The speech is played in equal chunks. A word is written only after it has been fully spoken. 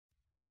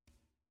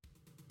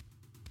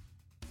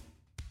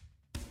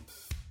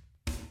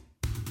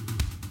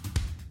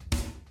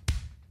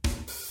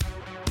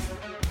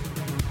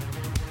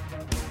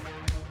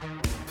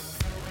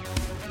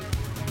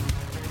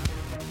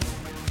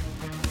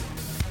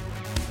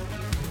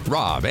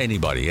Rob,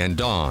 anybody, and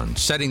Dawn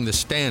setting the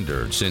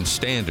standard since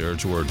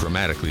standards were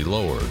dramatically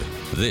lowered.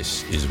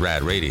 This is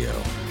Rad Radio.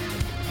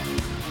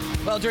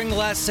 Well, during the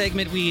last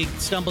segment, we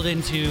stumbled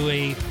into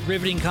a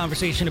riveting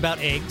conversation about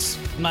eggs.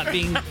 I'm not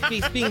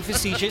being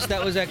facetious.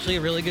 That was actually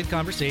a really good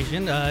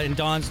conversation. And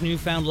Dawn's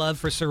newfound love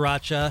for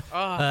sriracha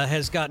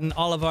has gotten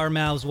all of our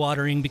mouths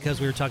watering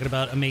because we were talking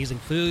about amazing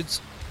foods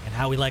and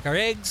how we like our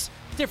eggs,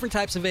 different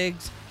types of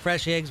eggs,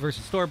 fresh eggs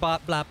versus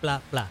store-bought, blah,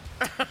 blah, blah.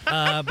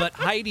 But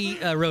Heidi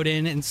wrote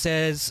in and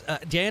says,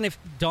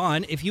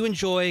 Dawn, if you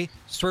enjoy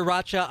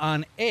sriracha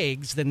on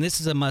eggs, then this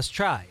is a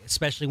must-try,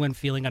 especially when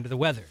feeling under the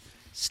weather.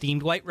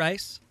 Steamed white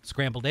rice,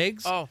 scrambled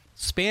eggs,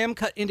 Spam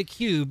cut into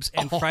cubes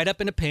and fried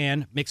up in a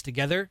pan, mixed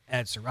together,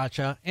 add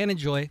sriracha, and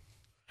enjoy.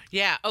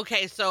 Yeah,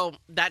 okay, so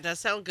that does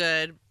sound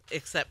good,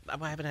 except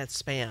I haven't had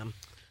Spam.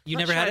 You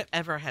never had it? I've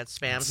ever had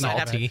Spam,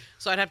 Salty.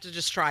 I'd have to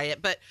just try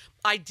it. But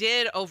I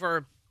did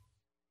over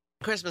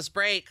Christmas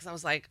break because I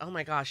was like, oh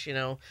my gosh,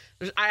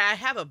 I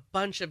have a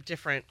bunch of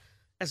different,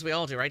 as we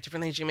all do, right?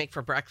 Different things you make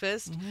for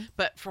breakfast. Mm-hmm.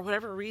 But for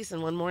whatever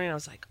reason, one morning I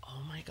was like,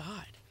 oh my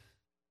God.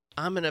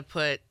 I'm going to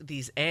put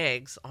these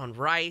eggs on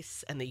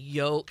rice and the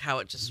yolk, how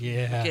it just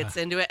gets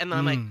into it. And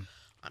then I'm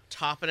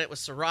topping it with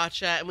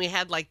sriracha. And we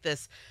had like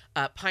this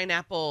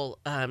pineapple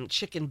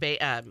chicken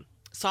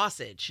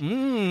sausage.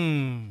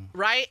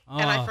 Right? Oh,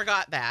 and I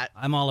forgot that.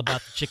 I'm all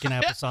about the chicken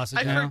apple sausage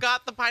I now.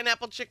 forgot the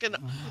pineapple chicken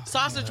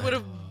sausage would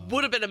have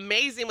been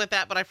amazing with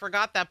that, but I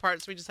forgot that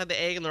part. So we just had the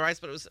egg and the rice,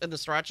 but it was in the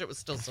sriracha. It was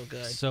still so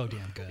good. So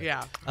damn good.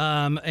 Yeah.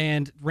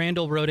 And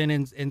Randall wrote in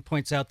and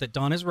points out that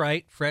Dawn is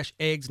right. Fresh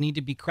eggs need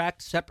to be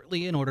cracked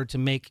separately in order to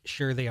make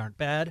sure they aren't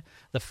bad.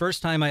 The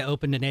first time I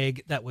opened an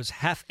egg that was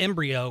half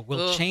embryo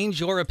will change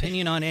your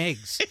opinion on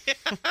eggs,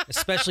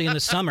 especially in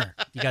the summer.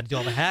 You got to do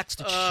all the hacks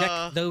to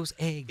check those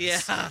eggs. Yeah.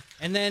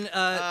 And then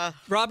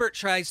Robert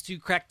tries to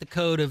crack the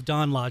code of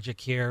Dawn logic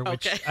here,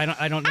 which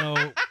I don't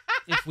know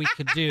if we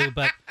could do,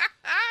 but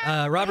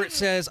Robert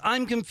says,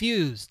 I'm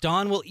confused.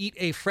 Dawn will eat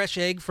a fresh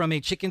egg from a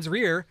chicken's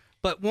rear,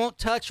 but won't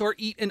touch or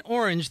eat an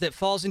orange that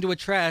falls into a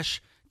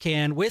trash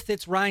can with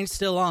its rind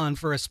still on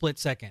for a split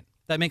second.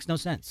 That makes no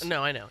sense.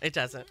 No, I know. It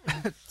doesn't.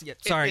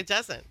 Sorry. It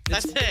doesn't.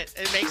 That's it.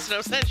 It makes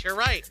no sense. You're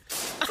right.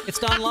 It's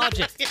Dawn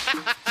logic.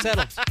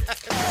 Settled.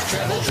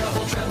 Treble,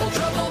 treble, treble,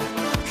 treble.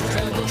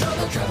 Treble,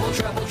 treble, treble,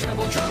 treble,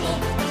 treble, treble.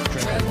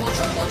 Treble,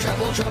 treble,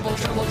 treble, treble,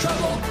 treble,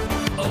 treble.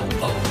 Oh,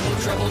 oh,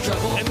 treble,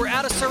 treble. And we're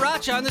out of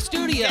sriracha in the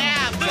studio.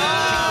 Yeah.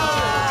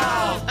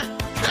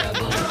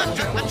 Treble, treble,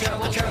 treble,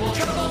 treble, treble,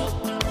 treble.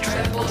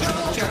 Treble,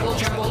 treble, treble,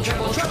 treble,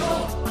 treble,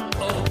 treble.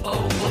 Oh,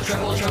 oh,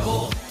 treble,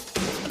 treble.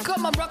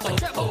 Come on, rock the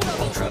treble,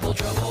 treble, treble,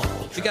 treble.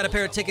 We got a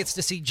pair of tickets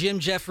to see Jim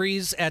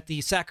Jeffries at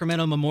the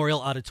Sacramento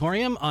Memorial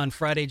Auditorium on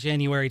Friday,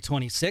 January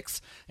 26th.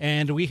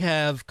 And we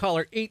have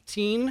caller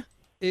 18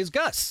 is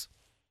Gus.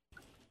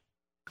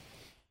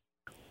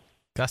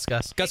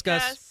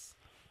 Gus.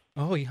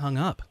 Oh, he hung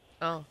up.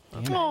 Oh.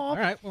 Okay. All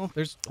right. Well,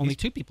 there's only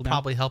two people now.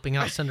 Probably helping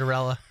out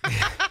Cinderella.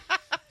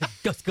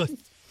 Gus.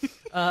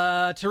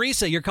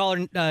 Teresa, you're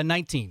caller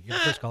 19. You're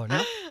the first caller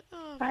now.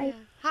 Hi.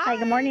 Hi,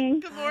 good morning.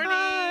 Good morning.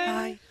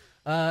 Hi.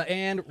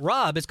 And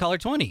Rob is caller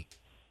 20.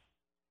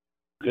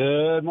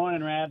 Good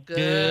morning, Rad.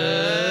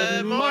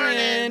 Good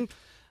morning.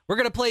 We're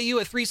going to play you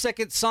a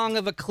 3-second song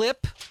of a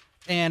clip,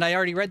 and I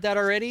already read that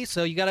already,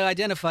 so you got to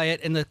identify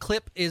it. And the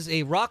clip is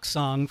a rock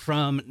song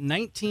from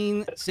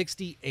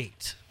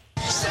 1968.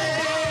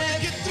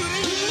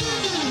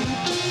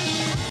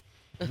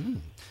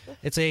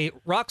 It's a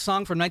rock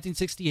song from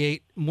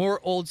 1968.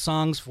 More old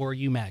songs for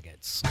you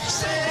maggots.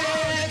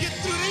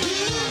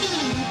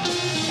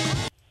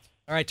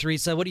 All right,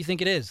 Teresa, what do you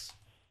think it is?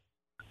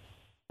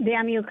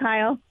 Damn you,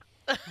 Kyle.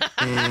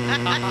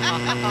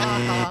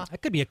 That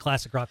could be a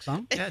classic rock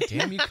song. Yeah,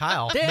 damn you,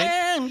 Kyle.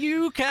 Damn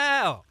you,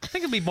 Kyle. I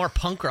think it'd be more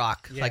punk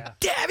rock. Yeah. Like,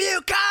 damn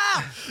you,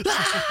 Kyle!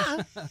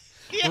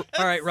 Yes.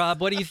 All right, Rob,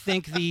 what do you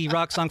think the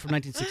rock song from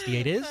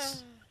 1968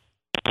 is?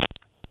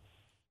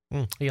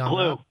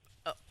 Clue.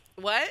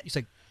 What? You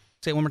say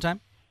it one more time?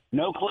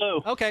 No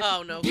clue. Okay.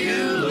 Oh, no.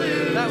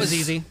 That was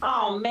easy.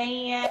 Oh,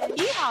 man. I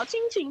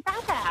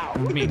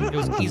mean, it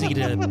was easy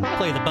to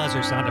play the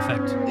buzzer sound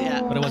effect.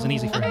 Yeah. But it wasn't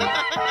easy for him.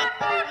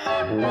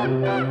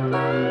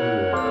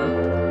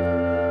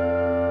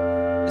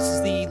 This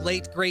is the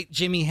late, great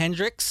Jimi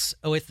Hendrix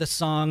with the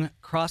song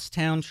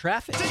Crosstown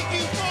Traffic. Take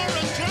you for a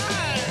drive.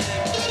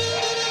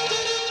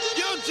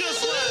 You're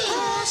just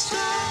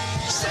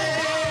like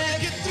say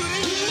get through.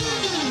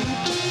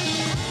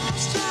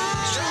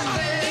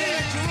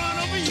 Traffic to run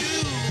over you.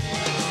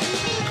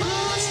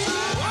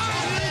 All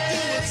you do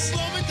is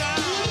slow me down.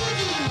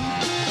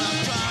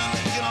 I'm trying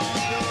to get on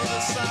the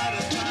other side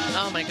of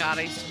town. Oh, my God.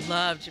 I used to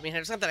love Jimi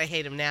Hendrix. Not that I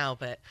hate him now,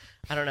 but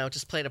I don't know. It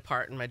just played a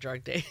part in my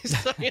drug days.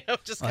 So,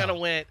 just kind of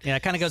went. Yeah,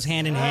 it kind of goes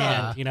hand in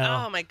hand,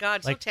 Oh, my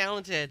God. like so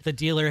talented. The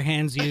dealer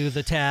hands you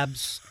the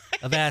tabs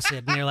of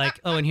acid, and you're like,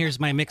 oh, and here's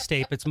my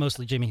mixtape. It's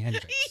mostly Jimi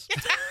Hendrix.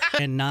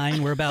 And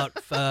 9, we're about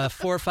 4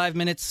 or 5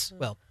 minutes,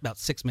 well, about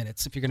 6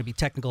 minutes if you're going to be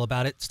technical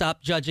about it.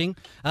 Stop judging.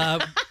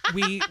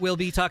 We will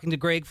be talking to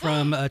Greg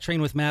from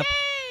Train with Map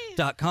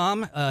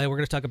radioradio.com. We're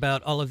going to talk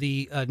about all of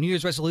the New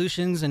Year's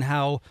resolutions and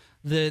how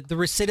the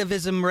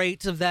recidivism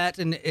rate of that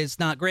and is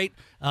not great.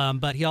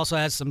 But he also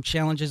has some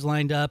challenges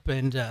lined up,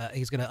 and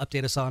he's going to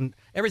update us on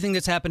everything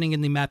that's happening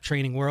in the map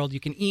training world. You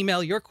can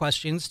email your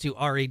questions to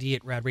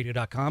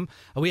rad@radradio.com.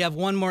 We have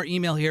one more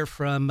email here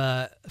from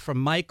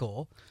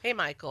Michael. Hey,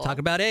 Michael. Talk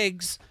about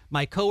eggs.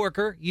 My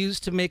coworker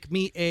used to make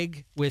me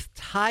egg with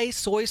Thai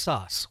soy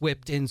sauce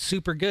whipped in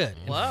super good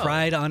and Whoa.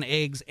 fried on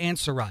eggs and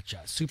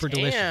sriracha. Super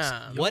delicious.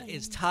 Damn. What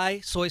is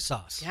Thai soy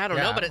sauce? Yeah, I don't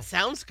know, but it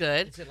sounds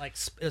good. Is it like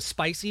a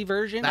spicy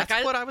version?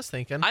 That's what I was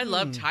thinking. I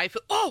love Thai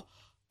food.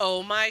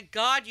 Oh my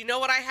God. You know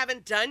what I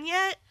haven't done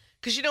yet?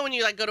 Because you know when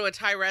you like go to a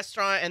Thai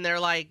restaurant and they're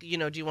like, you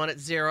know, do you want it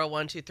 0,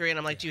 1, 2, 3? And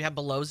I'm like, do you have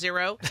below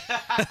 0?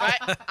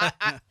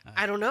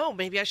 I don't know.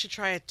 Maybe I should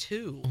try a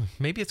 2.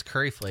 Maybe it's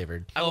curry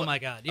flavored. Oh my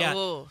God. Yeah.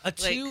 Oh, a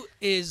 2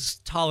 is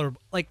tolerable.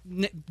 Like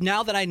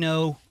now that I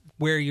know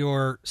where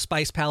your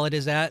spice palette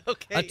is at,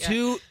 Okay, a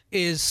 2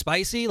 is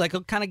spicy. Like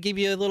it'll kind of give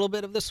you a little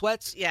bit of the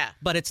sweats. Yeah.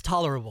 But it's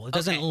tolerable. It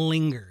doesn't Okay.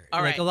 linger. All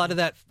like right. a lot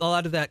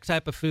of that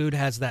type of food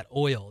has that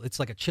oil. It's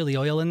like a chili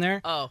oil in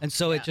there. Oh, And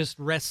so yeah. it just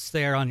rests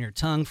there on your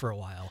tongue for a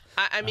while.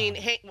 I mean,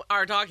 Hank,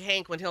 our dog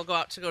Hank, when he'll go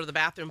out to go to the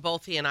bathroom,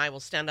 both he and I will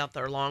stand out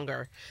there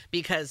longer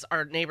because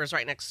our neighbors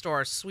right next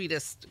door,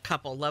 sweetest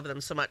couple, love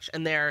them so much.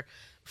 And they're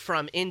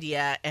from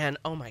India. And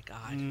oh my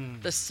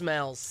God, the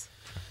smells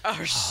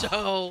are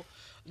so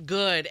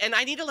good. And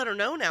I need to let her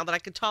know now that I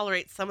could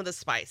tolerate some of the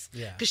spice.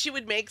 Yeah. Because she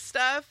would make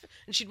stuff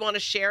and she'd want to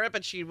share it,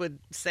 but she would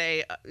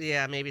say,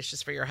 yeah, maybe it's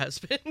just for your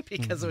husband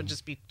because it would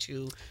just be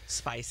too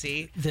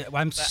spicy.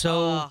 I'm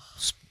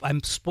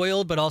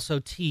spoiled, but also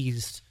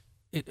teased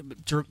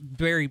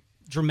very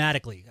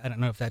dramatically. I don't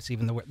know if that's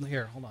even the word.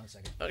 Here, hold on a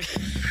second.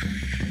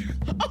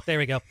 There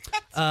we go.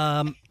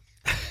 I'm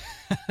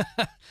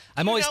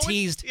always know what-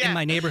 teased yeah. in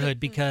my neighborhood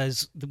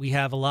because we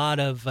have a lot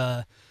of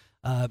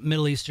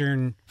Middle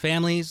Eastern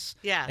families,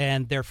 Yeah.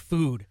 and their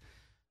food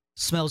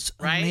smells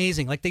Right?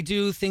 amazing. Like they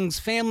do things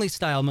family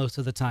style most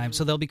of the time.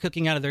 So they'll be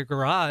cooking out of their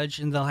garage,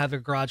 and they'll have their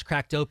garage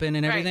cracked open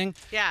and Right. everything.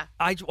 Yeah.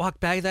 I walk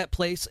by that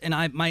place,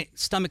 and my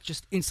stomach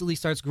just instantly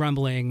starts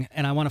grumbling,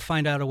 and I want to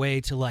find out a way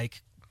to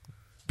like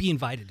be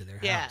invited to their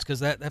Yeah. house because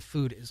that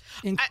food is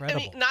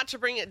incredible. I mean, not to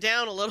bring it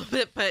down a little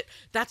bit, but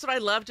that's what I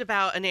loved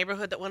about a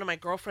neighborhood that one of my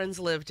girlfriends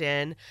lived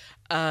in.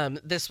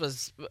 This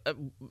was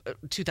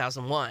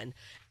 2001,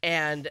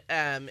 and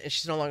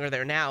she's no longer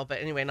there now. But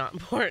anyway, not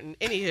important.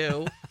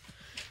 Anywho,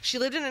 she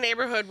lived in a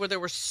neighborhood where there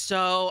were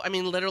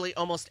literally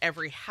almost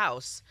every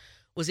house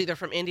was either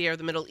from India or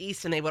the Middle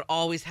East, and they would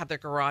always have their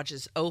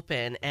garages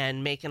open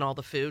and making all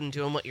the food and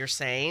doing what you're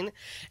saying.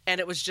 And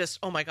it was just,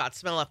 oh my God,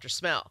 smell after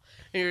smell.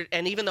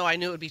 And even though I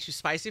knew it would be too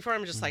spicy for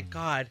him, I'm just like,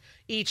 God,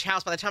 each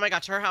house, by the time I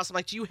got to her house, I'm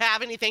like, do you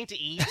have anything to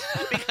eat?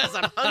 Because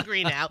I'm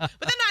hungry now. But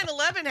then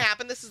 9/11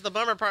 happened. This is the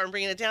bummer part. I'm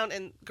bringing it down,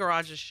 and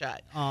garages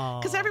shut.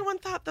 Because everyone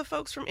thought the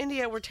folks from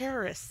India were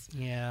terrorists.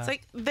 yeah, It's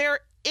like,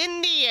 they're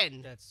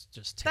Indian. that's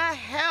just The terrible.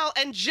 hell?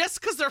 And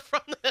just because they're from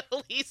the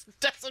Middle East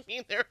doesn't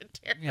mean they're a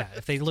terrorist. Yeah,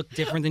 if they look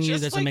different than you,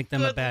 Just doesn't like, make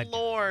them a good bad guy.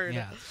 Lord.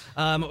 Yeah.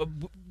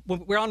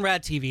 We're on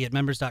Rad TV at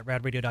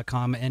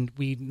members.radradio.com, and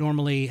we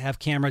normally have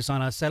cameras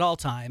on us at all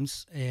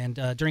times. And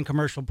during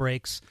commercial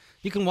breaks,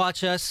 you can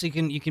watch us. You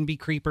can be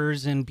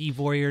creepers and be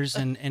voyeurs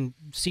and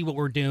see what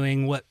we're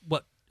doing, what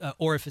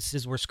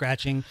orifices we're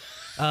scratching.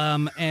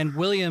 And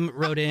William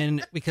wrote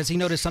in because he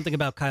noticed something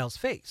about Kyle's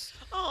face.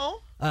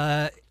 Oh.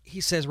 He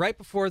says, right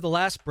before the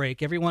last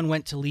break, everyone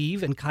went to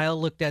leave, and Kyle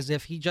looked as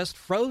if he just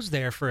froze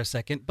there for a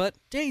second, but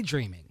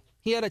daydreaming.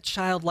 He had a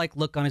childlike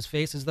look on his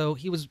face as though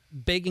he was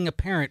begging a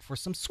parent for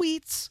some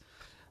sweets.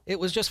 It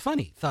was just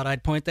funny. Thought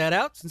I'd point that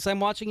out since I'm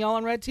watching y'all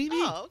on Rad TV.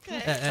 Oh,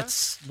 okay.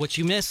 That's what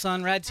you miss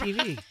on Rad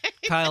TV.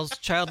 Kyle's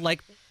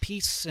childlike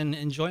peace and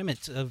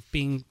enjoyment of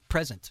being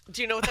present.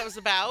 Do you know what that was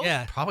about?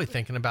 Yeah. Probably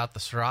thinking about the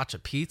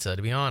sriracha pizza,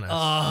 to be honest.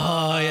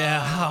 Oh,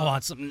 yeah. I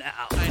want some now.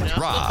 I know.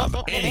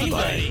 Rob,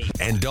 anybody,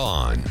 and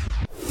Dawn.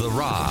 The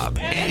Rob,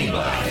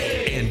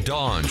 anybody, and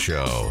Dawn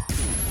Show.